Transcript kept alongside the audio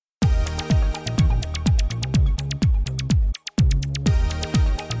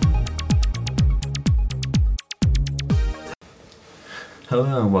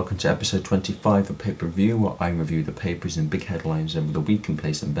Hello and welcome to episode 25 of Paper Review, where I review the papers in big headlines over the week and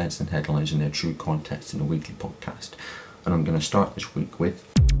place events and headlines in their true context in a weekly podcast. And I'm going to start this week with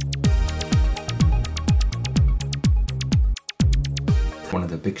one of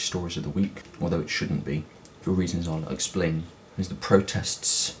the big stories of the week, although it shouldn't be, for reasons I'll explain, is the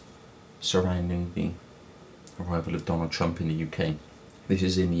protests surrounding the arrival of Donald Trump in the UK. This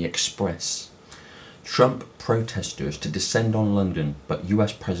is in the Express. Trump protesters to descend on London, but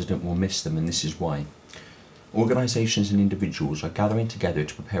US President will miss them, and this is why. Organisations and individuals are gathering together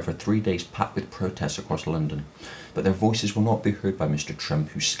to prepare for 3 days packed with protests across London, but their voices will not be heard by Mr Trump,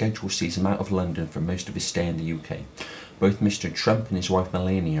 whose schedule sees him out of London for most of his stay in the UK. Both Mr Trump and his wife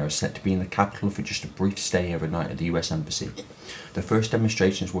Melania are set to be in the capital for just a brief stay overnight at the US Embassy. The first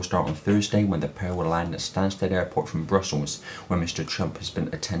demonstrations will start on Thursday, when the pair will land at Stansted Airport from Brussels, where Mr Trump has been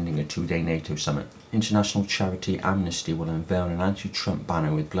attending a 2-day NATO summit. International charity Amnesty will unveil an anti-Trump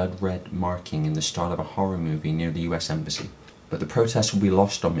banner with blood-red marking in the style of a horror movie near the US Embassy. But the protests will be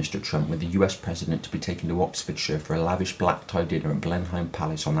lost on Mr Trump, with the US President to be taken to Oxfordshire for a lavish black-tie dinner at Blenheim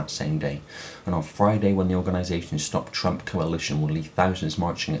Palace on that same day. And on Friday, when the organisation's Stop Trump coalition will lead thousands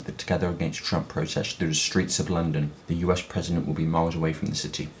marching at the Together Against Trump protest through the streets of London, the US President will be miles away from the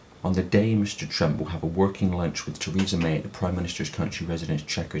city. On the day, Mr Trump will have a working lunch with Theresa May at the Prime Minister's country residence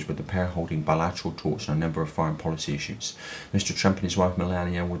Chequers, with the pair holding bilateral talks on a number of foreign policy issues. Mr Trump and his wife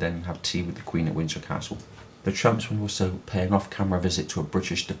Melania will then have tea with the Queen at Windsor Castle. The Trumps will also pay an off-camera visit to a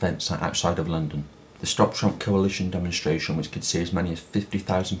British defence site outside of London. The Stop Trump coalition demonstration, which could see as many as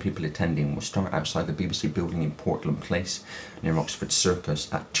 50,000 people attending, will start outside the BBC building in Portland Place near Oxford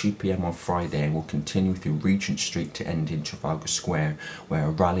Circus at 2 p.m. on Friday and will continue through Regent Street to end in Trafalgar Square, where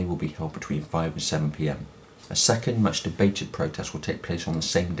a rally will be held between 5 and 7 p.m. A second, much debated protest will take place on the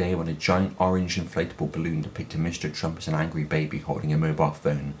same day, when a giant orange inflatable balloon depicting Mr Trump as an angry baby holding a mobile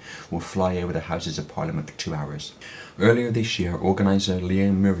phone will fly over the Houses of Parliament for 2 hours. Earlier this year, organiser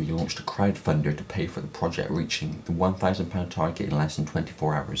Liane Murray launched a crowdfunder to pay for the project, reaching the £1,000 target in less than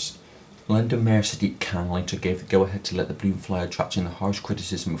 24 hours. London Mayor Sadiq Khan later gave the go-ahead to let the balloon fly, attracting the harsh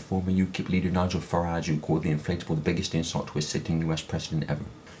criticism of former UKIP leader Nigel Farage, who called the inflatable the biggest insult to a sitting US President ever.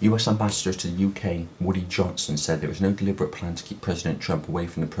 US Ambassador to the UK, Woody Johnson, said there was no deliberate plan to keep President Trump away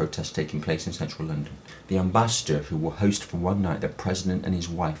from the protests taking place in central London. The Ambassador, who will host for one night the President and his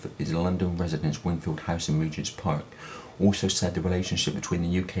wife at his London residence Winfield House in Regent's Park, also said the relationship between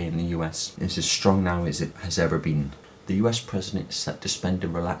the UK and the US is as strong now as it has ever been. The US President is set to spend a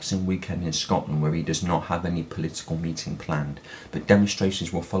relaxing weekend in Scotland, where he does not have any political meeting planned, but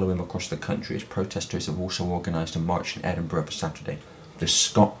demonstrations will follow him across the country, as protesters have also organised a march in Edinburgh for Saturday. The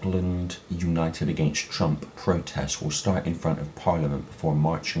Scotland United Against Trump protest will start in front of Parliament before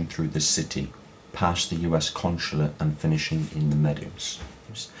marching through the city, past the US consulate and finishing in the Meadows.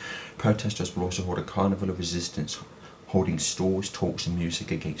 Protesters will also hold a carnival of resistance, holding stalls, talks and music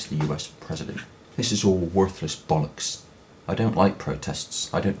against the US President. This is all worthless bollocks. I don't like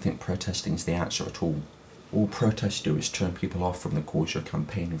protests. I don't think protesting is the answer at all. All protests do is turn people off from the cause you're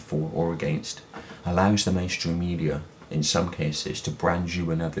campaigning for or against, allows the mainstream media, in some cases, to brand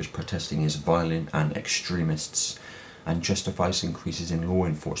you and others protesting as violent and extremists, and justifies increases in law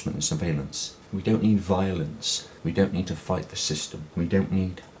enforcement and surveillance. We don't need violence. We don't need to fight the system. We don't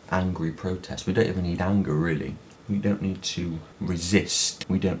need angry protests. We don't even need anger, really. We don't need to resist.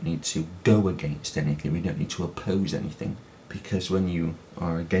 We don't need to go against anything. We don't need to oppose anything. Because when you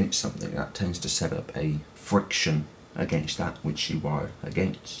are against something, that tends to set up a friction against that which you are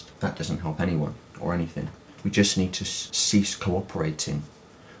against. That doesn't help anyone or anything. We just need to cease cooperating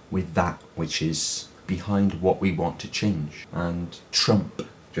with that which is behind what we want to change. And Trump,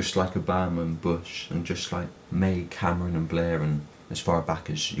 just like Obama and Bush, and just like May, Cameron and Blair, and as far back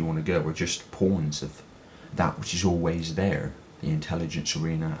as you want to go, are just pawns of that which is always there, the intelligence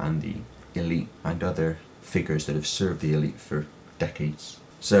arena and the elite and other figures that have served the elite for decades.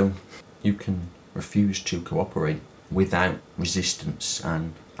 So you can refuse to cooperate without resistance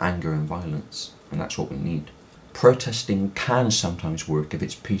and anger and violence, and that's what we need. Protesting can sometimes work if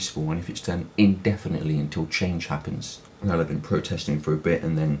it's peaceful and if it's done indefinitely until change happens, rather than protesting for a bit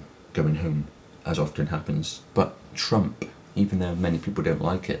and then going home, as often happens. But Trump, even though many people don't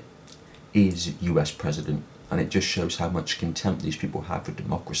like it, is US President, and it just shows how much contempt these people have for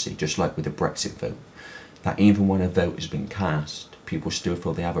democracy, just like with the Brexit vote. That even when a vote has been cast, people still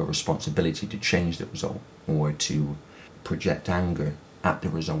feel they have a responsibility to change the result, or to project anger at the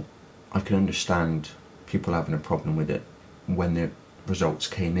result. I can understand people having a problem with it when the results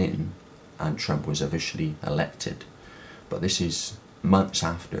came in and Trump was officially elected, but this is months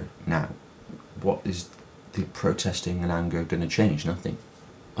after now. What is the protesting and anger going to change? Nothing.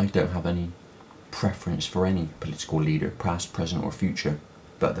 I don't have any preference for any political leader, past, present or future.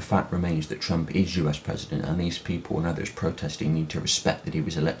 But the fact remains that Trump is US President, and these people and others protesting need to respect that he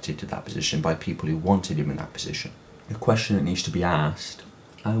was elected to that position by people who wanted him in that position. The question that needs to be asked,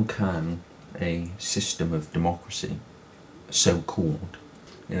 how can a system of democracy, so-called,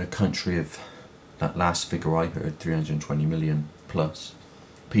 in a country of, that last figure I heard, 320 million plus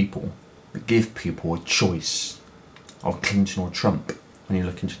people, give people a choice of Clinton or Trump? When you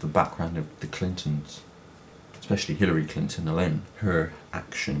look into the background of the Clintons, especially Hillary Clinton alone, her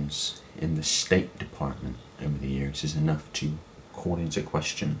actions in the State Department over the years is enough to call into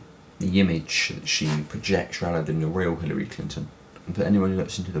question the image that she projects rather than the real Hillary Clinton. But anyone who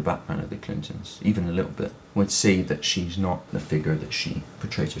looks into the background of the Clintons, even a little bit, would see that she's not the figure that she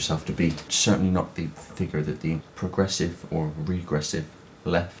portrays herself to be. Certainly not the figure that the progressive or regressive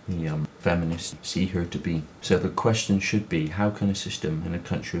left, the feminists, see her to be. So the question should be, how can a system in a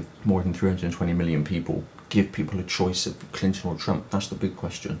country of more than 320 million people give people a choice of Clinton or Trump? That's the big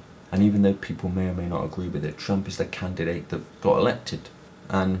question. And even though people may or may not agree with it, Trump is the candidate that got elected.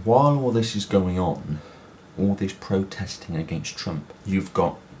 And while all this is going on, all this protesting against Trump, you've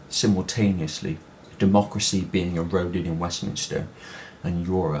got simultaneously democracy being eroded in Westminster and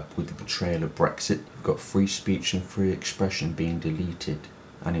Europe with the betrayal of Brexit. You've got free speech and free expression being deleted,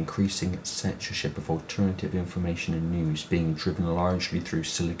 and increasing censorship of alternative information and news being driven largely through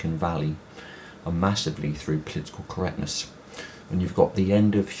Silicon Valley and massively through political correctness. And you've got the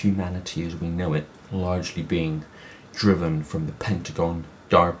end of humanity as we know it largely being driven from the Pentagon,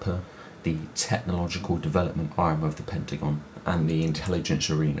 DARPA, the technological development arm of the Pentagon, and the intelligence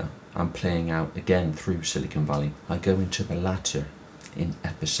arena, and playing out again through Silicon Valley. I go into the latter in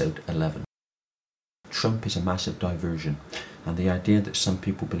episode 11. Trump is a massive diversion, and the idea that some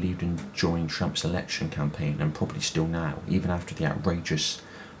people believed in during Trump's election campaign, and probably still now, even after the outrageous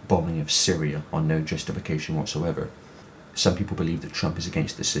bombing of Syria on no justification whatsoever, some people believe that Trump is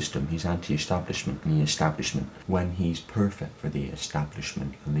against the system, he's anti-establishment and the establishment, when he's perfect for the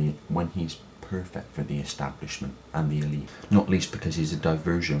establishment and the elite. Not least because he's a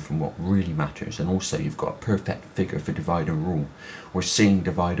diversion from what really matters, and also you've got a perfect figure for divide and rule. We're seeing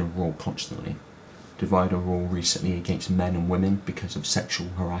divide and rule constantly. Divide and rule recently against men and women because of sexual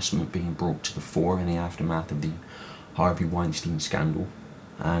harassment being brought to the fore in the aftermath of the Harvey Weinstein scandal,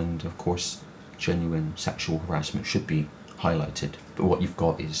 and of course genuine sexual harassment should be highlighted, but what you've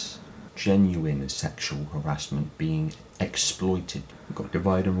got is genuine sexual harassment being exploited. You've got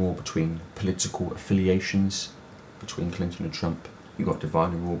divide and rule between political affiliations between Clinton and Trump. You've got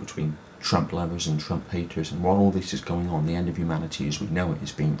divide and rule between Trump lovers and Trump haters, and while all this is going on, the end of humanity as we know it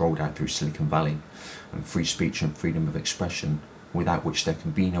is being rolled out through Silicon Valley, and free speech and freedom of expression, without which there can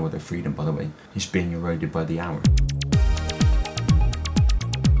be no other freedom, by the way, is being eroded by the hour.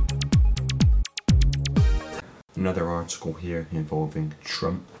 Another article here involving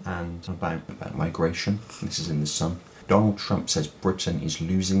Trump and about migration. This is in The Sun. Donald Trump says Britain is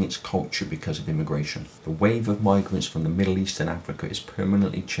losing its culture because of immigration. The wave of migrants from the Middle East and Africa is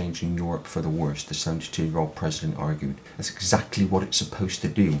permanently changing Europe for the worse, the 72-year-old president argued. That's exactly what it's supposed to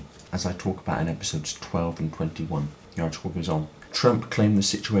do, as I talk about in episodes 12 and 21. The article goes on. Trump claimed the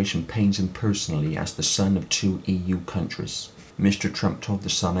situation pains him personally as the son of two EU countries. Mr. Trump told The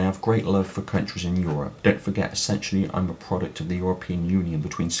Sun, I have great love for countries in Europe. Don't forget, essentially I'm a product of the European Union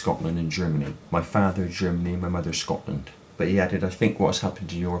between Scotland and Germany. My father Germany, my mother Scotland. But he added, I think what has happened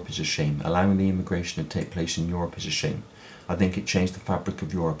to Europe is a shame. Allowing the immigration to take place in Europe is a shame. I think it changed the fabric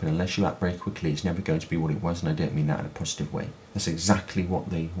of Europe, and unless you act very quickly, it's never going to be what it was, and I don't mean that in a positive way. That's exactly what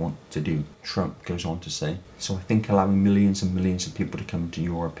they want to do, Trump goes on to say. So I think allowing millions and millions of people to come to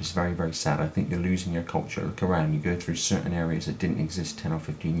Europe is very, very sad. I think you're losing your culture. Look around, you go through certain areas that didn't exist 10 or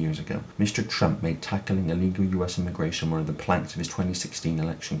 15 years ago. Mr. Trump made tackling illegal US immigration one of the planks of his 2016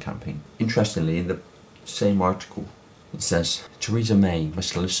 election campaign. Interestingly, in the same article, it says, Theresa May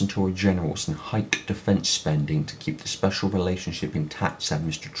must listen to her generals and hike defence spending to keep the special relationship intact, said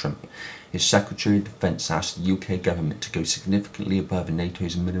Mr. Trump. His Secretary of Defence asked the UK government to go significantly above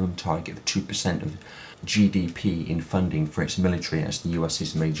NATO's minimum target of 2% of GDP in funding for its military as the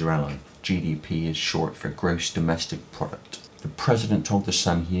US's major ally. GDP is short for Gross Domestic Product. The President told The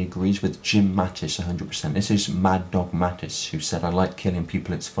Sun he agrees with Jim Mattis 100%. This is Mad Dog Mattis, who said, I like killing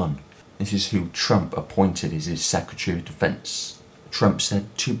people, it's fun. This is who Trump appointed as his Secretary of Defence. Trump said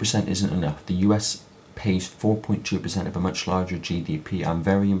 2% isn't enough. The US pays 4.2% of a much larger GDP. I'm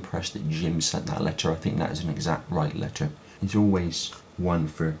very impressed that Jim sent that letter. I think that is an exact right letter. He's always one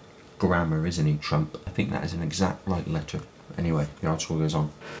for grammar, isn't he, Trump? I think that is an exact right letter. Anyway, the article goes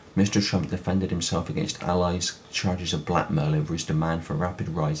on. Mr. Trump defended himself against allies' charges of blackmail over his demand for rapid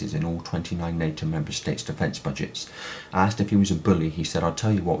rises in all 29 NATO member states' defence budgets. Asked if he was a bully, he said, "I'll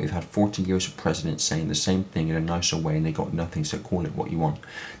tell you what, we've had 40 years of presidents saying the same thing in a nicer way and they got nothing, so call it what you want.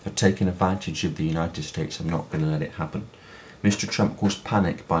 They're taking advantage of the United States. I'm not going to let it happen." Mr. Trump caused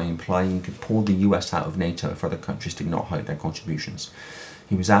panic by implying he could pull the US out of NATO if other countries did not hike their contributions.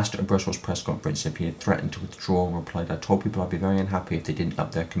 He was asked at a Brussels press conference if he had threatened to withdraw and replied, "I told people I'd be very unhappy if they didn't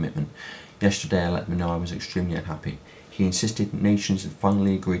up their commitment. Yesterday I let them know I was extremely unhappy." He insisted nations had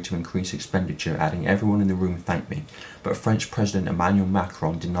finally agreed to increase expenditure, adding, "Everyone in the room thanked me." But French President Emmanuel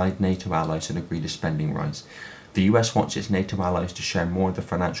Macron denied NATO allies had agreed a spending rise. The US wants its NATO allies to share more of the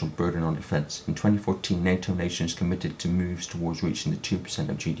financial burden on defence. In 2014, NATO nations committed to moves towards reaching the 2%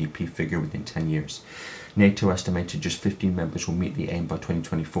 of GDP figure within 10 years. NATO estimated just 15 members will meet the aim by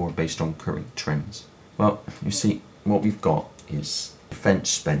 2024 based on current trends. Well, you see, what we've got is defence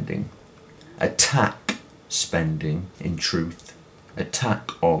spending, attack spending, in truth,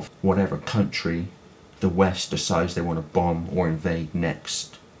 attack of whatever country the West decides they want to bomb or invade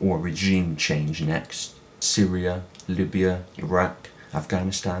next, or regime change next. Syria, Libya, Iraq,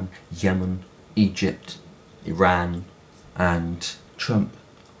 Afghanistan, Yemen, Egypt, Iran, and Trump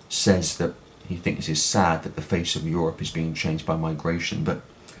says that he thinks it's sad that the face of Europe is being changed by migration, but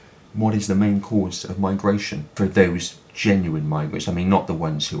what is the main cause of migration for those genuine migrants? I mean, not the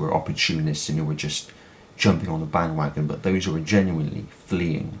ones who are opportunists and who are just jumping on the bandwagon, but those who are genuinely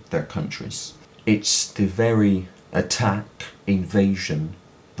fleeing their countries. It's the very attack, invasion,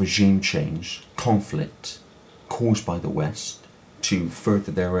 regime change, conflict caused by the West to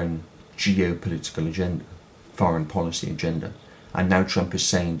further their own geopolitical agenda, foreign policy agenda. And now Trump is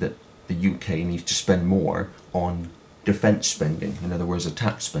saying that the UK needs to spend more on defence spending, in other words,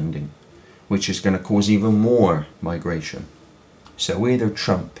 attack spending, which is going to cause even more migration. So either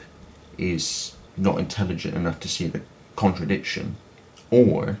Trump is not intelligent enough to see the contradiction,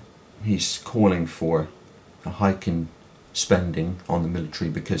 or he's calling for a hike in spending on the military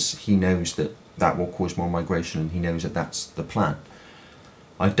because he knows that that will cause more migration and he knows that that's the plan.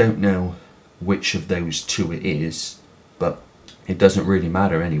 I don't know which of those two it is, but it doesn't really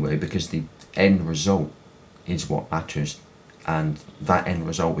matter anyway, because the end result is what matters, and that end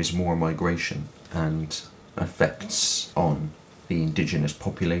result is more migration and effects on the indigenous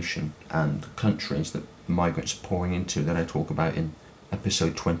population and countries that migrants are pouring into that I talk about in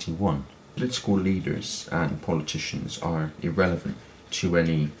episode 21. Political leaders and politicians are irrelevant to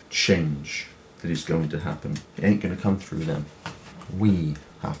any change that is going to happen. It ain't going to come through them. We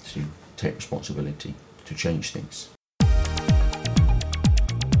have to take responsibility to change things.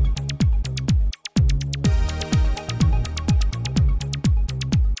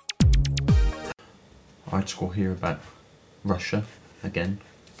 Article here about Russia again,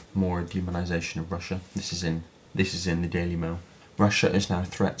 more demonisation of Russia. This is in the Daily Mail. Russia is now a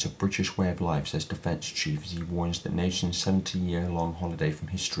threat to British way of life, says Defence Chief, as he warns that nation's 70-year-long holiday from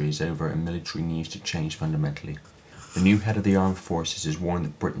history is over and military needs to change fundamentally. The new head of the armed forces has warned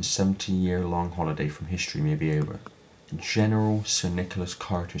that Britain's 70-year-long holiday from history may be over. General Sir Nicholas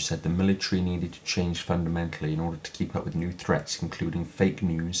Carter said the military needed to change fundamentally in order to keep up with new threats, including fake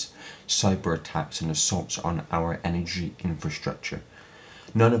news, cyber attacks and assaults on our energy infrastructure.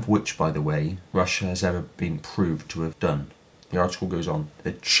 None of which, by the way, Russia has ever been proved to have done. The article goes on.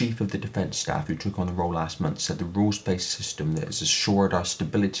 The chief of the defence staff, who took on the role last month, said the rules-based system that has assured our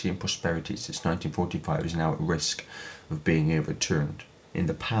stability and prosperity since 1945 is now at risk of being overturned. In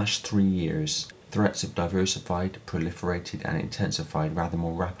the past 3 years, threats have diversified, proliferated and intensified rather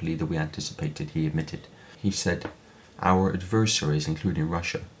more rapidly than we anticipated, he admitted. He said, "Our adversaries, including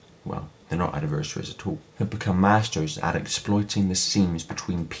Russia," well, they're not adversaries at all, "have become masters at exploiting the seams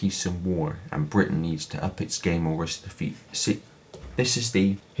between peace and war, and Britain needs to up its game or risk defeat." See, this is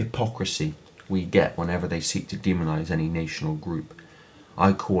the hypocrisy we get whenever they seek to demonise any nation or group.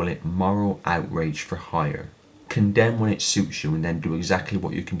 I call it moral outrage for hire. Condemn when it suits you and then do exactly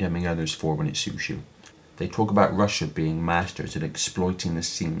what you're condemning others for when it suits you. They talk about Russia being masters at exploiting the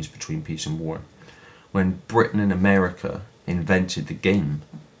seams between peace and war. When Britain and America invented the game,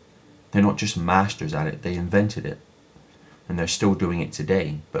 they're not just masters at it, they invented it. And they're still doing it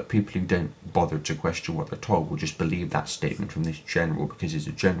today, but people who don't bother to question what they're told will just believe that statement from this general because he's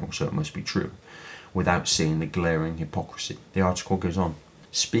a general, so it must be true, without seeing the glaring hypocrisy. The article goes on.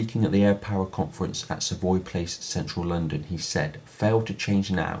 Speaking at the Air Power Conference at Savoy Place, central London, he said, "Fail to change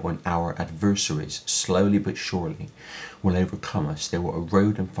now when our adversaries, slowly but surely, will overcome us. They will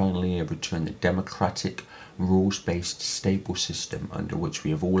erode and finally overturn the democratic rules-based, stable system under which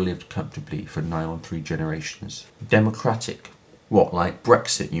we have all lived comfortably for nigh on 3 generations. Democratic? What, like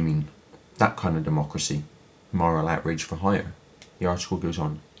Brexit, you mean? That kind of democracy. Moral outrage for hire. The article goes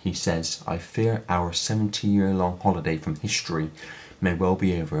on. He says, I fear our 70-year-long holiday from history may well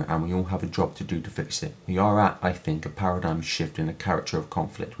be over, and we all have a job to do to fix it. We are at, I think, a paradigm shift in the character of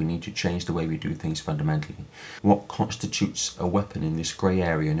conflict. We need to change the way we do things fundamentally. What constitutes a weapon in this grey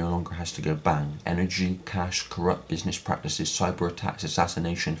area no longer has to go bang. Energy, cash, corrupt business practices, cyber attacks,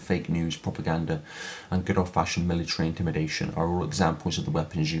 assassination, fake news, propaganda, and good old-fashioned military intimidation are all examples of the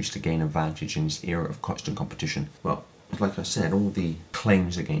weapons used to gain advantage in this era of constant competition. Well, like I said, all the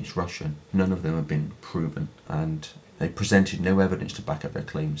claims against Russia, none of them have been proven, and they presented no evidence to back up their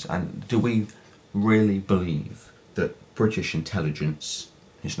claims. And do we really believe that British intelligence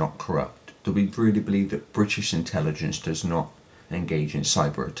is not corrupt? Do we really believe that British intelligence does not engage in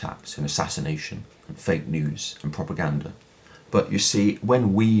cyber attacks and assassination and fake news and propaganda? But you see,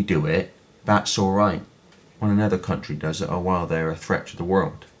 when we do it, that's alright. When another country does it, oh well, they're a threat to the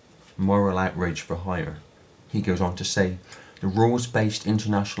world. Moral outrage for hire. He goes on to say, the rules-based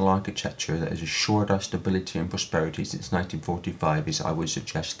international architecture that has assured us stability and prosperity since 1945 is, I would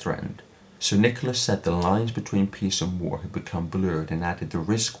suggest, threatened. Sir Nicholas said the lines between peace and war had become blurred, and added the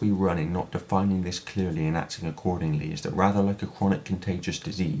risk we run in not defining this clearly and acting accordingly is that rather like a chronic contagious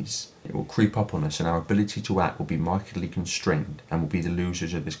disease, it will creep up on us and our ability to act will be markedly constrained and will be the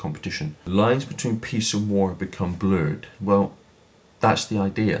losers of this competition. The lines between peace and war have become blurred. Well, that's the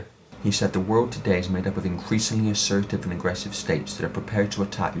idea. He said the world today is made up of increasingly assertive and aggressive states that are prepared to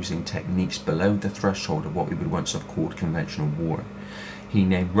attack using techniques below the threshold of what we would once have called conventional war. He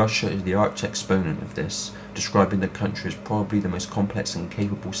named Russia as the arch exponent of this, describing the country as probably the most complex and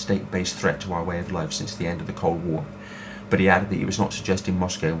capable state-based threat to our way of life since the end of the Cold War. But he added that he was not suggesting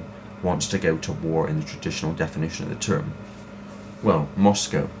Moscow wants to go to war in the traditional definition of the term. Well,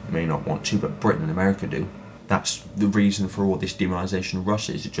 Moscow may not want to, but Britain and America do. That's the reason for all this demonization of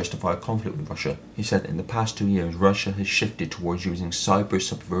Russia, is to justify a conflict with Russia. He said that in the past 2 years, Russia has shifted towards using cyber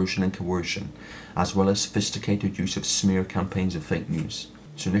subversion and coercion, as well as sophisticated use of smear campaigns of fake news.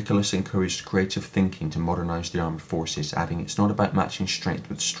 Sir Nicholas encouraged creative thinking to modernize the armed forces, adding it's not about matching strength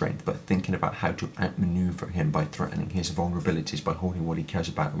with strength, but thinking about how to outmaneuver him by threatening his vulnerabilities, by holding what he cares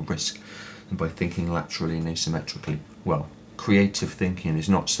about at risk, and by thinking laterally and asymmetrically. Well, creative thinking is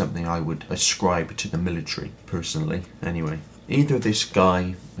not something I would ascribe to the military, personally, anyway. Either this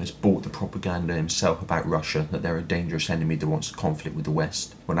guy has bought the propaganda himself about Russia, that they're a dangerous enemy that wants a conflict with the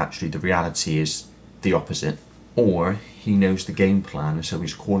West, when actually the reality is the opposite, or he knows the game plan and so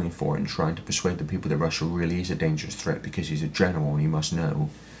he's calling for it and trying to persuade the people that Russia really is a dangerous threat because he's a general and he must know.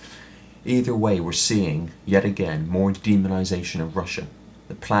 Either way, we're seeing, yet again, more demonization of Russia.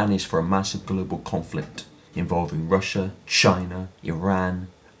 The plan is for a massive global conflict involving Russia, China, Iran,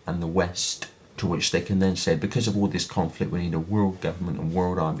 and the West, to which they can then say, because of all this conflict, we need a world government and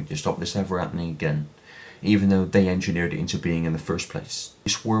world army to stop this ever happening again, even though they engineered it into being in the first place.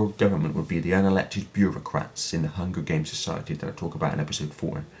 This world government would be the unelected bureaucrats in the Hunger Games society that I talk about in episode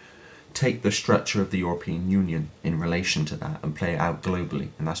 4. Take the structure of the European Union in relation to that and play it out globally,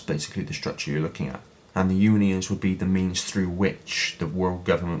 and that's basically the structure you're looking at. And the unions would be the means through which the world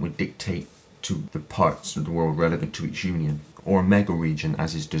government would dictate to the parts of the world relevant to each union, or a mega-region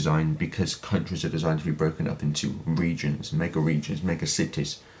as is designed, because countries are designed to be broken up into regions,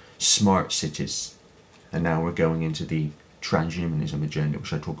 mega-cities, smart cities. And now we're going into the transhumanism agenda,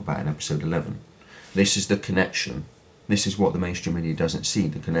 which I talk about in episode 11. This is the connection. This is what the mainstream media doesn't see,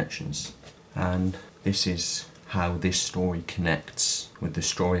 the connections. And this is how this story connects with the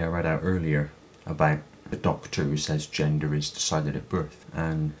story I read out earlier about the doctor who says gender is decided at birth.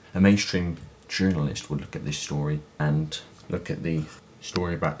 And a mainstream journalist would look at this story and look at the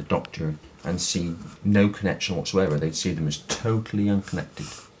story about the doctor and see no connection whatsoever. They'd see them as totally unconnected,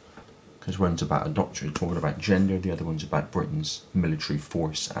 because one's about a doctor talking about gender, the other one's about Britain's military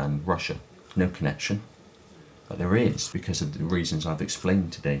force and Russia. No connection. But there is, because of the reasons I've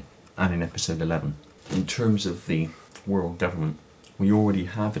explained today and in episode 11. In terms of the world government, we already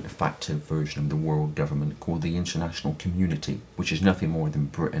have a de facto version of the world government called the International Community, which is nothing more than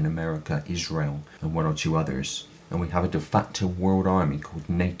Britain, America, Israel, and one or two others. And we have a de facto world army called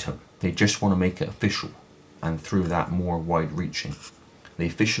NATO. They just want to make it official, and through that more wide-reaching. The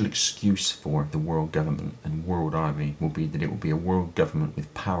official excuse for the world government and world army will be that it will be a world government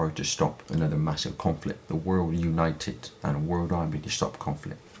with power to stop another massive conflict, the world united, and a world army to stop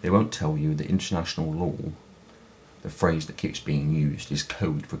conflict. They won't tell you that international law, the phrase that keeps being used, is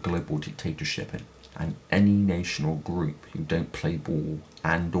code for global dictatorship, and any nation or group who don't play ball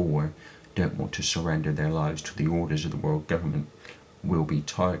and or don't want to surrender their lives to the orders of the world government will be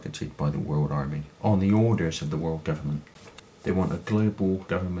targeted by the World Army. On the orders of the world government, they want a global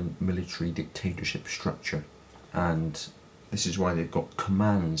government military dictatorship structure, and this is why they've got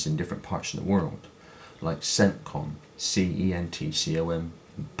commands in different parts of the world, like CENTCOM, CENTCOM,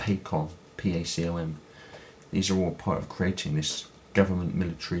 PACOM, PACOM. These are all part of creating this government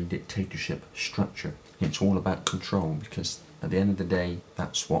military dictatorship structure. It's all about control, because at the end of the day,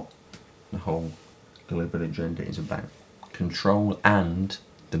 that's what the whole global agenda is about. Control and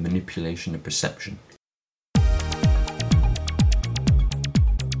the manipulation of perception.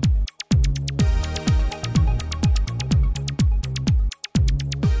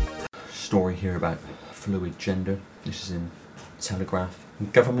 Story here about fluid gender. This is in Telegraph.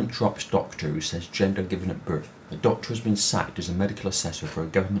 Government drops doctor who says gender given at birth. A doctor has been sacked as a medical assessor for a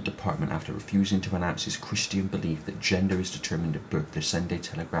government department after refusing to announce his Christian belief that gender is determined at birth, the Sunday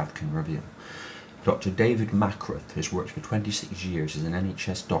Telegraph can reveal. Dr. David Mackroth has worked for 26 years as an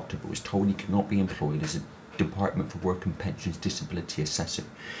NHS doctor but was told he could not be employed as a Department for Work and Pensions Disability Assessor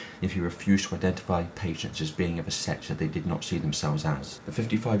if he refused to identify patients as being of a sex that they did not see themselves as. The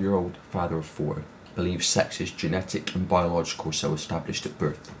 55-year-old father of four believes sex is genetic and biological, so established at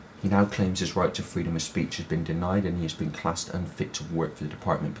birth. He now claims his right to freedom of speech has been denied and he has been classed unfit to work for the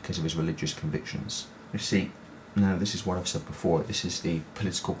department because of his religious convictions. You see, now this is what I've said before, this is the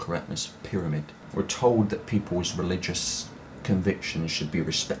political correctness pyramid. We're told that people's religious convictions should be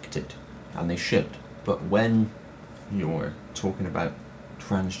respected, and they should. But when you're talking about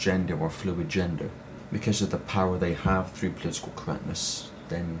transgender or fluid gender, because of the power they have through political correctness,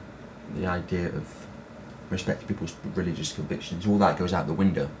 then the idea of respecting people's religious convictions, all that goes out the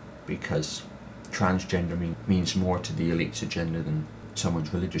window, because transgender means more to the elite's agenda than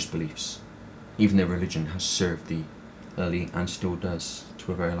someone's religious beliefs. Even though religion has served the elite and still does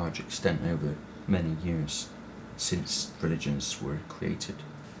to a very large extent over many years since religions were created.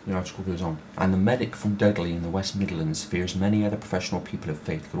 The article goes on. And the medic from Dudley in the West Midlands fears many other professional people of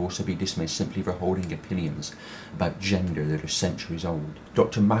faith could also be dismissed simply for holding opinions about gender that are centuries old.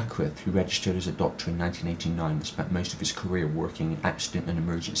 Dr. Mackroth, who registered as a doctor in 1989 and spent most of his career working in accident and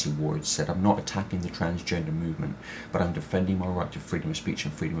emergency wards, said, "I'm not attacking the transgender movement, but I'm defending my right to freedom of speech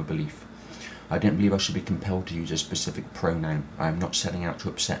and freedom of belief. I don't believe I should be compelled to use a specific pronoun. I am not setting out to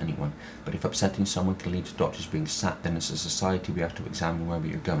upset anyone, but if upsetting someone can lead to doctors being sacked, then as a society we have to examine where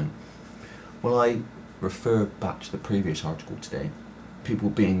we are going." Well, I refer back to the previous article today. People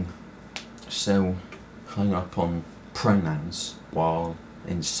being so hung up on pronouns, while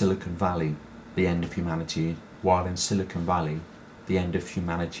in Silicon Valley, the end of humanity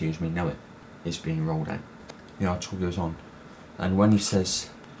as we know it is being rolled out. The article goes on, and when he says,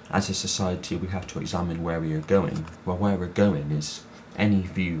 as a society we have to examine where we are going, well, where we're going is any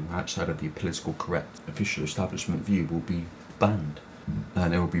view outside of the political correct official establishment view will be banned,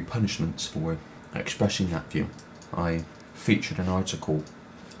 and there will be punishments for expressing that view. I featured an article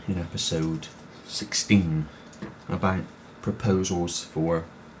in episode 16 about proposals for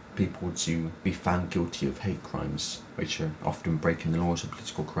people to be found guilty of hate crimes, which are often breaking the laws of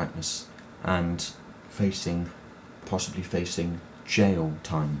political correctness, and possibly facing jail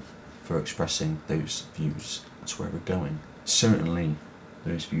time for expressing those views. That's where we're going. Certainly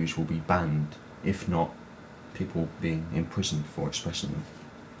those views will be banned, if not people being imprisoned for expressing them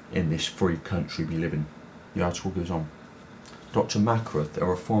in this free country we live in. The article goes on. Dr. Mackroth, a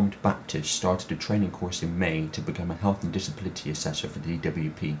Reformed Baptist, started a training course in May to become a health and disability assessor for the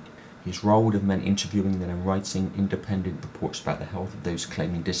DWP. His role would have meant interviewing them and writing independent reports about the health of those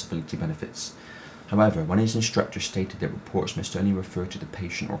claiming disability benefits. However, when his instructor stated that reports must only refer to the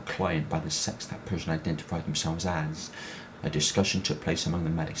patient or client by the sex that person identified themselves as, a discussion took place among the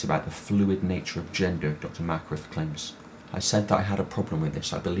medics about the fluid nature of gender, Dr. Mackroth claims. I said that I had a problem with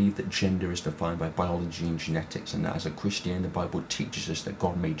this. I believe that gender is defined by biology and genetics, and that as a Christian the Bible teaches us that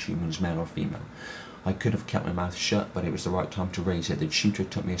God made humans male or female. I could have kept my mouth shut, but it was the right time to raise it. The tutor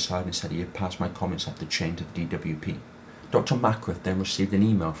took me aside and said he had passed my comments up the chain to the DWP. Dr. Mackroth then received an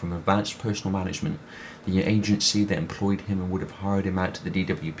email from Advanced Personal Management, the agency that employed him and would have hired him out to the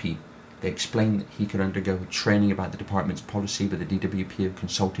DWP. They explained that he could undergo training about the department's policy, but the DWP had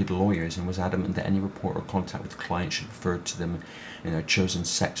consulted lawyers and was adamant that any report or contact with clients should refer to them in their chosen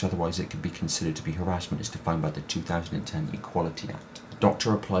sex, otherwise it could be considered to be harassment as defined by the 2010 Equality Act. The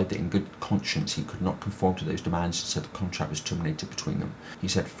doctor replied that in good conscience he could not conform to those demands and said the contract was terminated between them. He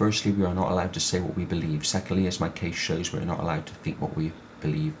said, "Firstly, we are not allowed to say what we believe. Secondly, as my case shows, we are not allowed to think what we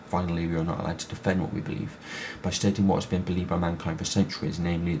believe. Finally, we are not allowed to defend what we believe. By stating what has been believed by mankind for centuries,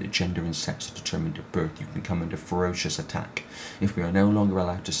 namely that gender and sex are determined at birth, you can come under ferocious attack. If we are no longer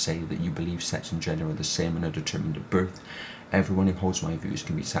allowed to say that you believe sex and gender are the same and are determined at birth, everyone who holds my views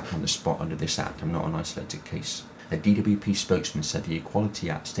can be sacked on the spot under this act. I'm not an isolated case. A DWP spokesman said the Equality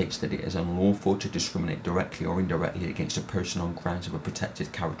Act states that it is unlawful to discriminate directly or indirectly against a person on grounds of a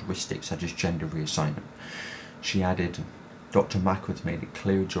protected characteristic such as gender reassignment. She added, Dr. Mackworth made it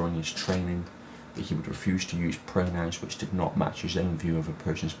clear during his training that he would refuse to use pronouns which did not match his own view of a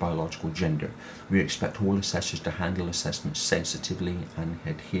person's biological gender. We expect all assessors to handle assessments sensitively and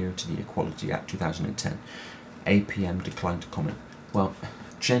adhere to the Equality Act 2010. APM declined to comment. Well,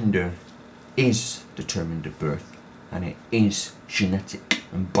 gender is determined at birth, and it is genetic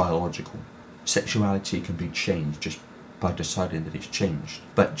and biological. Sexuality can be changed just by deciding that it's changed.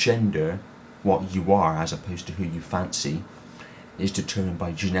 But gender, what you are as opposed to who you fancy, is determined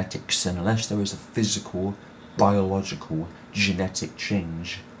by genetics, and unless there is a physical, biological, genetic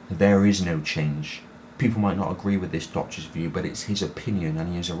change, there is no change. People might not agree with this doctor's view, but it's his opinion and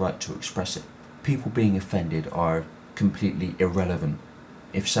he has a right to express it. People being offended are completely irrelevant.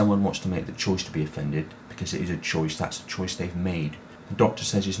 If someone wants to make the choice to be offended, because it is a choice, that's a choice they've made. The doctor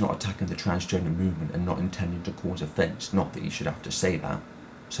says he's not attacking the transgender movement and not intending to cause offence, not that he should have to say that.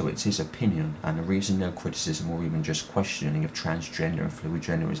 So it's his opinion, and the reason no criticism or even just questioning of transgender and fluid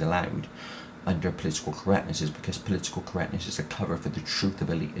gender is allowed under political correctness is because political correctness is a cover for the truth of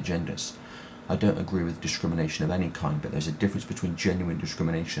elite agendas. I don't agree with discrimination of any kind, but there's a difference between genuine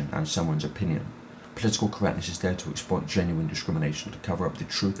discrimination and someone's opinion. Political correctness is there to exploit genuine discrimination to cover up the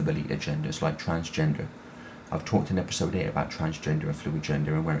truth of elite agendas like transgender. I've talked in episode 8 about transgender and fluid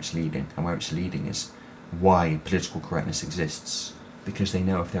gender and where it's leading, and where it's leading is why political correctness exists. Because they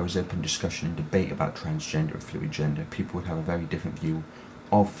know if there was open discussion and debate about transgender and fluid gender, people would have a very different view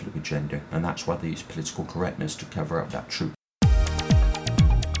of fluid gender, and that's why they use political correctness to cover up that truth.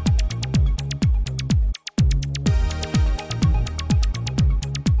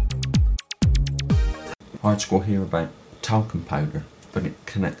 Article here about talcum powder, but it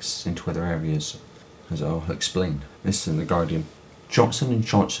connects into other areas, as I'll explain. This is in The Guardian. Johnson &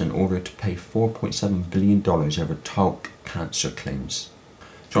 Johnson ordered to pay $4.7 billion over talc cancer claims.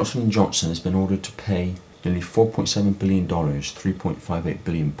 Johnson & Johnson has been ordered to pay nearly $4.7 billion, £3.58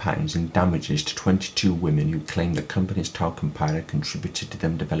 billion in damages to 22 women who claim the company's talcum powder contributed to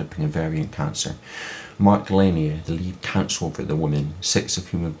them developing ovarian cancer. Mark Lanier, the lead counsel for the women, 6 of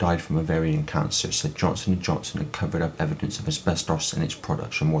whom have died from ovarian cancer, said Johnson & Johnson had covered up evidence of asbestos in its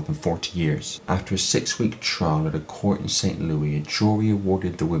products for more than 40 years. After a 6-week trial at a court in St. Louis, a jury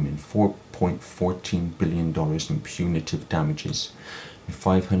awarded the women $4.14 billion in punitive damages and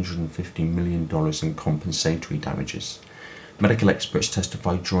 $550 million in compensatory damages. Medical experts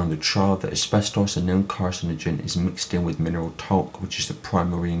testified during the trial that asbestos, a known carcinogen, is mixed in with mineral talc, which is the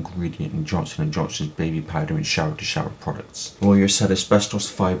primary ingredient in Johnson & Johnson's baby powder and shower-to-shower products. Lawyers said asbestos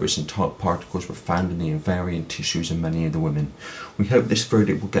fibres and talc particles were found in the ovarian tissues of many of the women. We hope this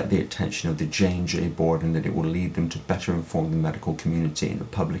verdict will get the attention of the J&J board and that it will lead them to better inform the medical community and the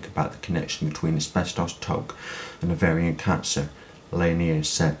public about the connection between asbestos, talc and ovarian cancer, Lanier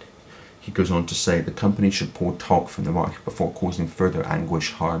said. He goes on to say the company should pull talc from the market before causing further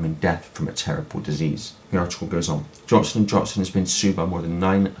anguish, harm and death from a terrible disease. The article goes on. Johnson & Johnson has been sued by more than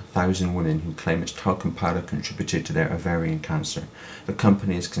 9,000 women who claim its talcum powder contributed to their ovarian cancer. The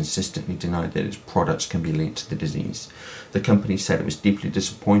company has consistently denied that its products can be linked to the disease. The company said it was deeply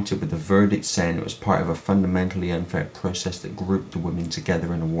disappointed with the verdict, saying it was part of a fundamentally unfair process that grouped the women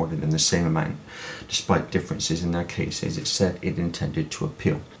together and awarded them the same amount. Despite differences in their cases, it said it intended to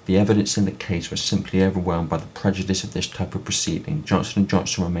appeal. The evidence in the case was simply overwhelmed by the prejudice of this type of proceeding. Johnson &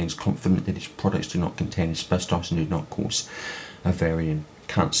 Johnson remains confident that its products do not contain asbestos and do not cause ovarian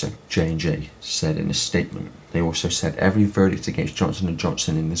cancer, J&J said in a statement. They also said every verdict against Johnson &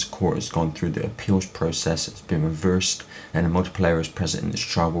 Johnson in this court has gone through the appeals process, it's been reversed, and the multiple errors present in this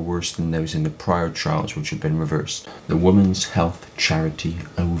trial were worse than those in the prior trials which have been reversed. The Women's Health Charity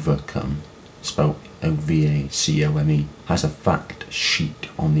Ovacome, spelled Ovacome, has a fact sheet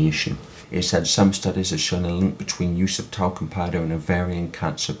on the issue. It said some studies have shown a link between use of talcum powder and ovarian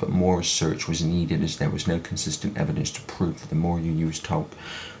cancer, but more research was needed as there was no consistent evidence to prove that the more you use talc,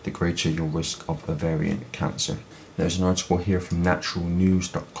 the greater your risk of ovarian cancer. There's an article here from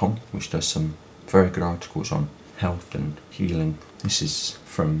naturalnews.com which does some very good articles on health and healing. This is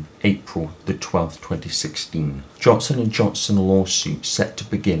from April the 12th, 2016. Johnson & Johnson lawsuit set to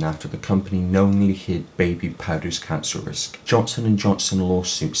begin after the company knowingly hid baby powder's cancer risk. Johnson & Johnson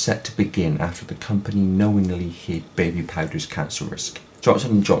lawsuit set to begin after the company knowingly hid baby powder's cancer risk.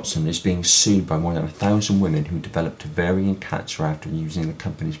 Johnson & Johnson is being sued by more than 1,000 women who developed ovarian cancer after using the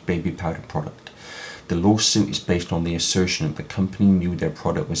company's baby powder product. The lawsuit is based on the assertion that the company knew their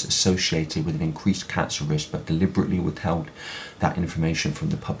product was associated with an increased cancer risk but deliberately withheld that information from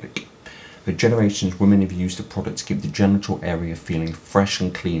the public. For generations, women have used the product to keep the genital area feeling fresh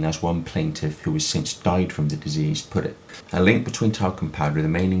and clean, as one plaintiff, who has since died from the disease, put it. A link between talcum powder, the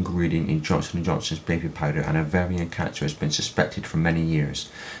main ingredient in Johnson & Johnson's baby powder, and ovarian cancer has been suspected for many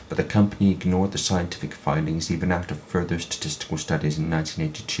years, but the company ignored the scientific findings even after further statistical studies in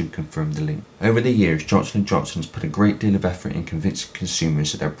 1982 confirmed the link. Over the years, Johnson & Johnson has put a great deal of effort in convincing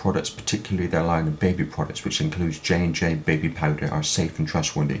consumers that their products, particularly their line of baby products, which includes J&J baby powder, are safe and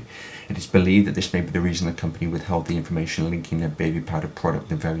trustworthy. It is believed that this may be the reason the company withheld the information linking their baby powder product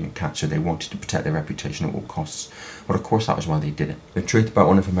with ovarian cancer. They wanted to protect their reputation at all costs. But of course that was why they did it. The truth about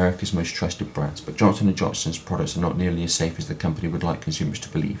one of America's most trusted brands. But Johnson & Johnson's products are not nearly as safe as the company would like consumers to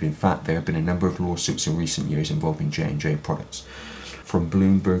believe. In fact, there have been a number of lawsuits in recent years involving J&J products. From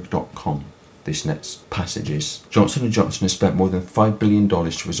Bloomberg.com. This next passage is: Johnson & Johnson has spent more than $5 billion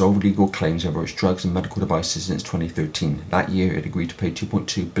to resolve legal claims over its drugs and medical devices since 2013. That year, it agreed to pay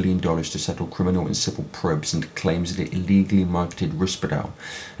 $2.2 billion to settle criminal and civil probes into claims that it illegally marketed Risperdal,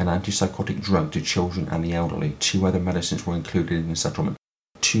 an antipsychotic drug, to children and the elderly. Two other medicines were included in the settlement.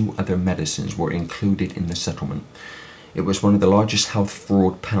 It was one of the largest health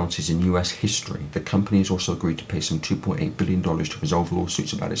fraud penalties in US history. The company has also agreed to pay some $2.8 billion to resolve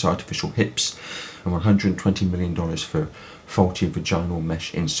lawsuits about its artificial hips and $120 million for faulty vaginal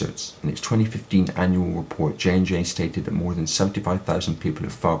mesh inserts. In its 2015 annual report, J&J stated that more than 75,000 people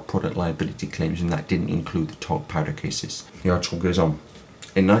have filed product liability claims, and that didn't include the talc powder cases. The article goes on.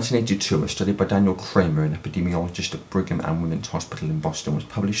 In 1982, a study by Daniel Kramer, an epidemiologist at Brigham and Women's Hospital in Boston, was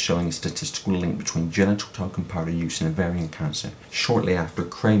published showing a statistical link between genital talcum powder use and ovarian cancer. Shortly after,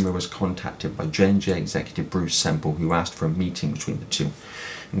 Kramer was contacted by J&J executive Bruce Semple, who asked for a meeting between the two.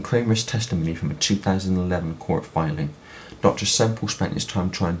 In Kramer's testimony from a 2011 court filing, Dr. Semple spent his time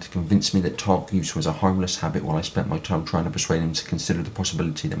trying to convince me that talc use was a harmless habit, while I spent my time trying to persuade him to consider the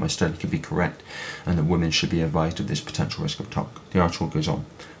possibility that my study could be correct and that women should be advised of this potential risk of talc. The article goes on.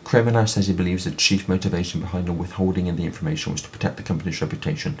 Kramer now says he believes the chief motivation behind the withholding of the information was to protect the company's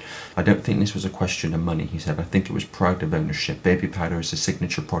reputation. I don't think this was a question of money, he said. I think it was pride of ownership. Baby powder is a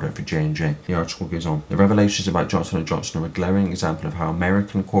signature product for J&J. The article goes on. The revelations about Johnson & Johnson are a glaring example of how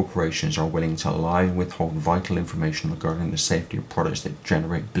American corporations are willing to lie and withhold vital information regarding the safety of products that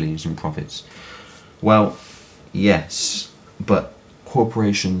generate billions in profits. Well, yes, but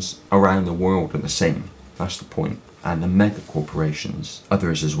corporations around the world are the same. That's the point. And the mega corporations,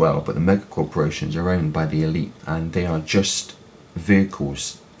 others as well, but the mega corporations are owned by the elite, and they are just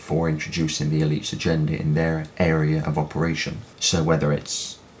vehicles for introducing the elite's agenda in their area of operation. So whether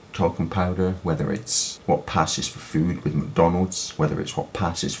it's talcum powder, whether it's what passes for food with McDonald's, whether it's what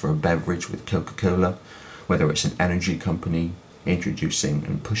passes for a beverage with Coca-Cola, whether it's an energy company introducing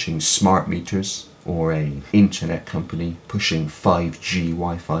and pushing smart meters, or an internet company pushing 5G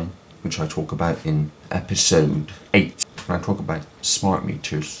Wi-Fi, which I talk about in episode 8. And I talk about smart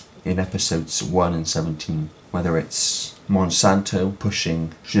meters in episodes 1 and 17. Whether it's Monsanto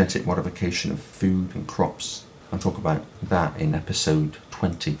pushing genetic modification of food and crops, I talk about that in episode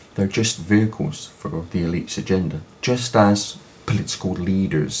 20. They're just vehicles for the elite's agenda. Just as political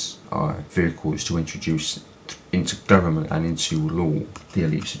leaders are vehicles to introduce into government and into law the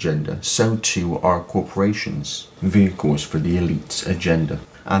elite's agenda, so too are corporations vehicles for the elite's agenda.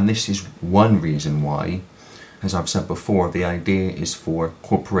 And this is one reason why, as I've said before, the idea is for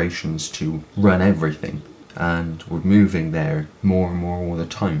corporations to run everything, and we're moving there more and more all the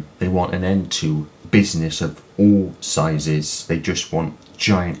time. They want an end to business of all sizes. They just want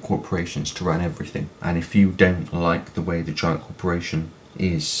giant corporations to run everything. And if you don't like the way the giant corporation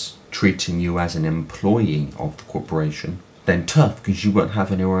is treating you as an employee of the corporation, then tough, because you won't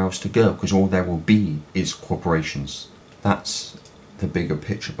have anywhere else to go, because all there will be is corporations. That's the bigger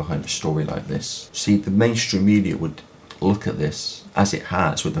picture behind a story like this. See, the mainstream media would look at this, as it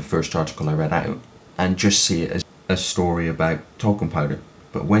has with the first article I read out, and just see it as a story about talcum powder.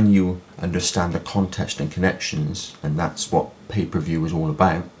 But when you understand the context and connections, and that's what pay-per-view is all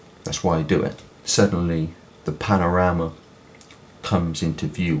about, that's why I do it, suddenly the panorama comes into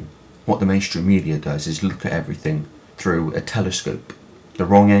view. What the mainstream media does is look at everything through a telescope, the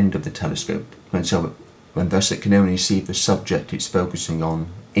wrong end of the telescope, and thus it can only see the subject it's focusing on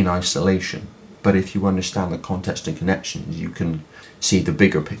in isolation. But if you understand the context and connections, you can see the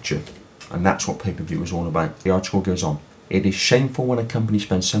bigger picture, and that's what pay-per-view is all about. The article goes on. It is shameful when a company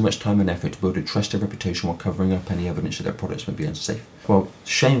spends so much time and effort to build a trusted reputation while covering up any evidence that their products may be unsafe. Well,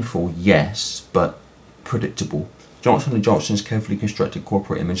 shameful, yes, but predictable. Johnson & Johnson's carefully constructed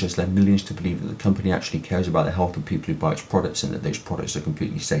corporate image has led millions to believe that the company actually cares about the health of people who buy its products and that those products are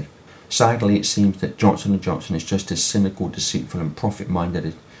completely safe. Sadly, it seems that Johnson & Johnson is just as cynical, deceitful and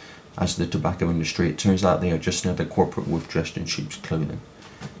profit-minded as the tobacco industry. It turns out they are just another corporate wolf dressed in sheep's clothing.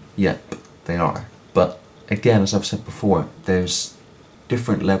 Yep, they are. But again, as I've said before, there's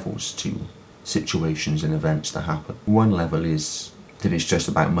different levels to situations and events that happen. One level is that it's just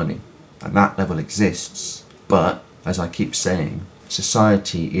about money, and that level exists. But, as I keep saying,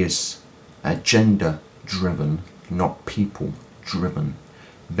 society is agenda-driven, not people-driven.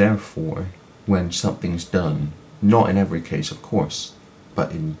 Therefore, when something's done, not in every case of course,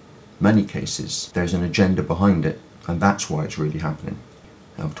 but in many cases, there's an agenda behind it, and that's why it's really happening.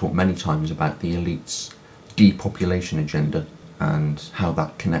 I've talked many times about the elite's depopulation agenda and how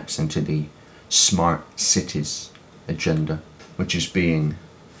that connects into the smart cities agenda, which is being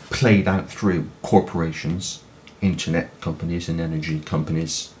played out through corporations, internet companies and energy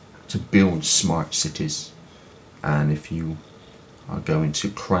companies to build smart cities. And if you are going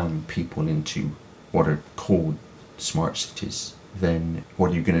to cram people into what are called smart cities, then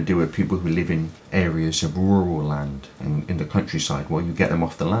what are you going to do with people who live in areas of rural land and in the countryside? Well, you get them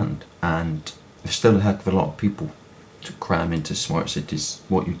off the land, and there's still a heck of a lot of people to cram into smart cities.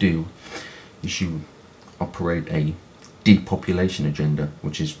 What you do is you operate a depopulation agenda,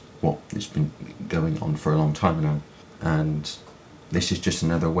 which is what has been going on for a long time now, and this is just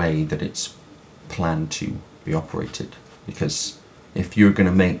another way that it's planned to be operated. Because if you're going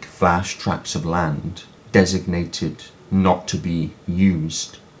to make vast tracts of land designated not to be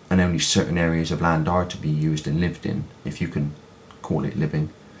used, and only certain areas of land are to be used and lived in, if you can call it living,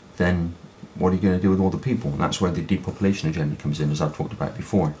 then what are you going to do with all the people? And that's where the depopulation agenda comes in, as I've talked about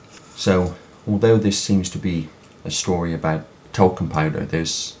before. So, although this seems to be a story about talcum powder,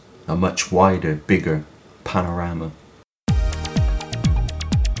 there's a much wider, bigger panorama.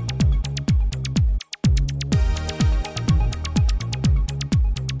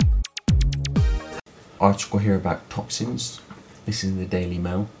 Article here about toxins. This is in the Daily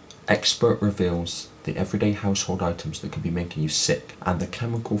Mail. Expert reveals the everyday household items that could be making you sick and the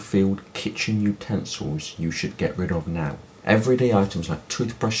chemical-filled kitchen utensils you should get rid of now. Everyday items like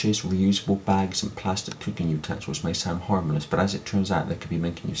toothbrushes, reusable bags and plastic cooking utensils may sound harmless, but as it turns out they could be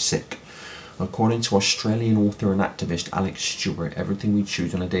making you sick. According to Australian author and activist Alex Stewart, everything we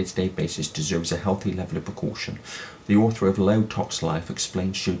choose on a day-to-day basis deserves a healthy level of precaution. The author of Low Tox Life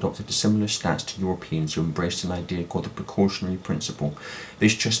explains she adopted a similar stance to Europeans who embraced an idea called the precautionary principle.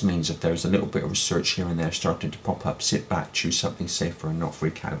 This just means if there's a little bit of research here and there starting to pop up, sit back, choose something safer and not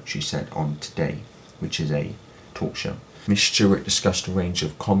freak out, she said on Today, which is a talk show. Ms. Stewart discussed a range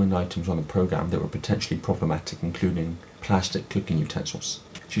of common items on the programme that were potentially problematic, including plastic cooking utensils.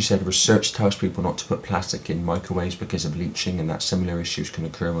 She said research tells people not to put plastic in microwaves because of leaching and that similar issues can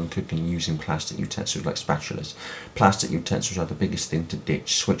occur when cooking using plastic utensils like spatulas. Plastic utensils are the biggest thing to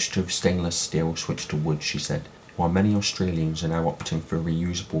ditch. Switch to stainless steel, switch to wood, she said. While many Australians are now opting for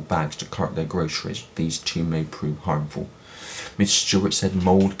reusable bags to cart their groceries, these too may prove harmful. Ms. Stewart said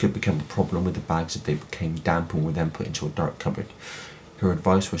mould could become a problem with the bags if they became damp and were then put into a dark cupboard. Her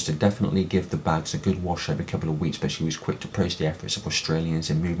advice was to definitely give the bags a good wash every couple of weeks, but she was quick to praise the efforts of Australians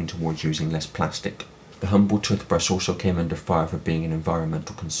in moving towards using less plastic. The humble toothbrush also came under fire for being an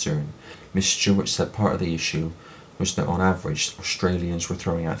environmental concern. Ms. Stewart said part of the issue was that on average Australians were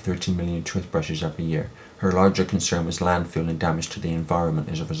throwing out 13 million toothbrushes every year. Her larger concern was landfill and damage to the environment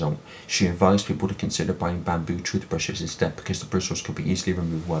as a result. She advised people to consider buying bamboo toothbrushes instead because the bristles could be easily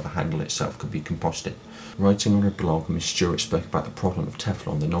removed while the handle itself could be composted. Writing on her blog, Ms. Stewart spoke about the problem of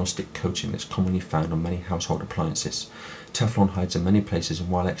Teflon, the non-stick coating that's commonly found on many household appliances. Teflon hides in many places, and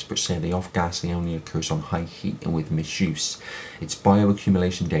while experts say the off-gassing only occurs on high heat and with misuse, its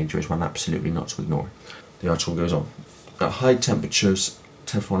bioaccumulation danger is one absolutely not to ignore. The article goes on. At high temperatures,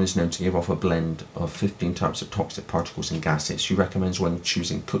 Teflon is known to give off a blend of 15 types of toxic particles and gases. She recommends when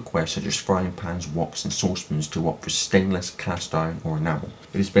choosing cookware such as frying pans, woks and saucepans to opt for stainless, cast iron or enamel.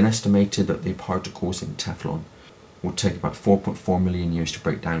 It has been estimated that the particles in Teflon will take about 4.4 million years to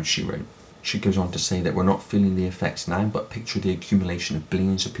break down, she wrote. She goes on to say that we're not feeling the effects now, but picture the accumulation of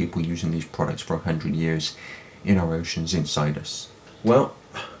billions of people using these products for 100 years in our oceans inside us. Well,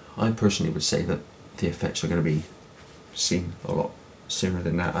 I personally would say that the effects are going to be seen a lot sooner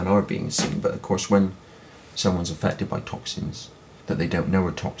than that and are being seen, but of course when someone's affected by toxins that they don't know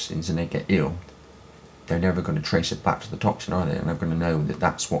are toxins and they get ill, they're never going to trace it back to the toxin, are they? They're never going to know that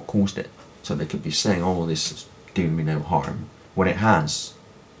that's what caused it. So they could be saying, oh, this doing me no harm, when it has,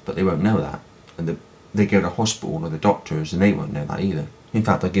 but they won't know that. And they go to hospital or the doctors and they won't know that either. In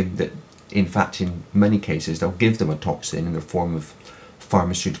fact, in many cases, they'll give them a toxin in the form of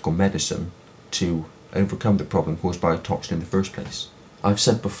pharmaceutical medicine to overcome the problem caused by a toxin in the first place. I've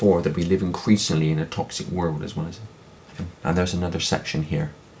said before that we live increasingly in a toxic world as well as. And there's another section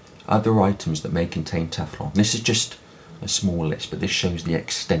here. Other items that may contain Teflon. This is just a small list, but this shows the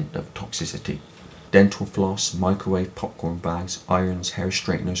extent of toxicity. Dental floss, microwave popcorn bags, irons, hair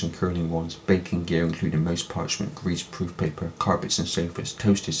straighteners and curling wands, baking gear including most parchment, grease-proof paper, carpets and sofas,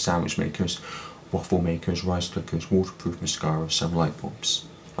 toasted sandwich makers, waffle makers, rice cookers, waterproof mascara, some light bulbs.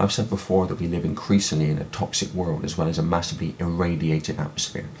 I've said before that we live increasingly in a toxic world as well as a massively irradiated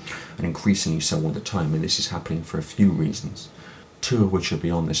atmosphere, and increasingly so all the time, and this is happening for a few reasons, two of which are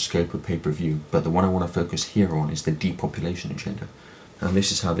beyond the scope of pay-per-view, but the one I want to focus here on is the depopulation agenda. And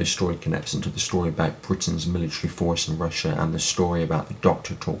this is how this story connects into the story about Britain's military force in Russia and the story about the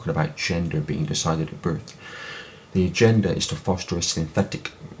doctor talking about gender being decided at birth. The agenda is to foster a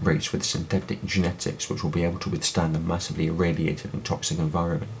synthetic race with synthetic genetics which will be able to withstand a massively irradiated and toxic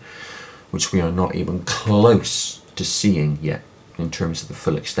environment, which we are not even close to seeing yet in terms of the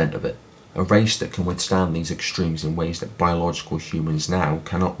full extent of it. A race that can withstand these extremes in ways that biological humans now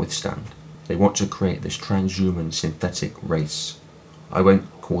cannot withstand. They want to create this transhuman synthetic race. I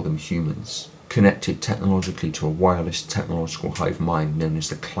won't call them humans. Connected technologically to a wireless technological hive mind known as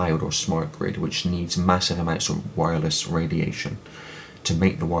the cloud or smart grid, which needs massive amounts of wireless radiation to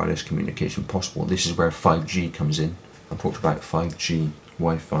make the wireless communication possible. This is where 5G comes in. I talked about 5G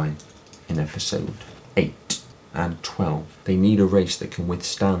Wi-Fi in episode 8 and 12. They need a race that can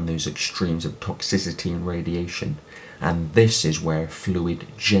withstand those extremes of toxicity and radiation, and this is where fluid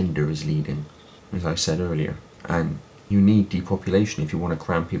gender is leading, as I said earlier. And you need depopulation if you want to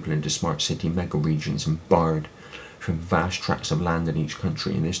cram people into smart city mega regions and barred from vast tracts of land in each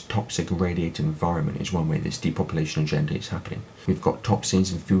country. And this toxic radiated environment is one way this depopulation agenda is happening. We've got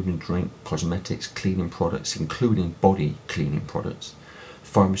toxins in food and drink, cosmetics, cleaning products, including body cleaning products,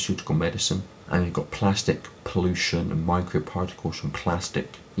 pharmaceutical medicine, and we've got plastic pollution and microparticles from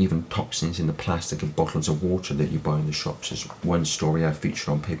plastic, even toxins in the plastic of bottles of water that you buy in the shops. As one story I featured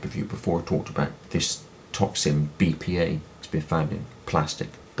on pay-per-view before, I talked about this toxin BPA has been found in plastic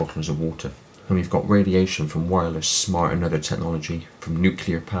bottles of water. And we've got radiation from wireless, smart and other technology, from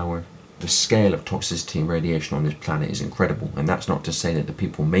nuclear power. The scale of toxicity and radiation on this planet is incredible, and that's not to say that the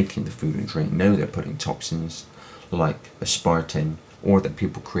people making the food and drink know they're putting toxins like aspartame, or that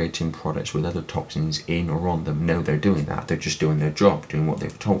people creating products with other toxins in or on them know they're doing that. They're just doing their job, doing what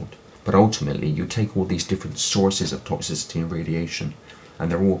they've told. But ultimately, you take all these different sources of toxicity and radiation, and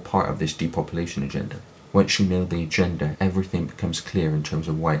they're all part of this depopulation agenda. Once you know the agenda, everything becomes clear in terms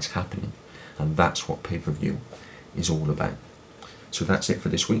of why it's happening. And that's what pay-per-view is all about. So that's it for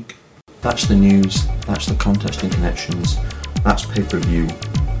this week. That's the news, that's the context and connections, that's pay-per-view.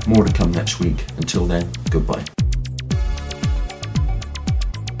 More to come next week. Until then, goodbye.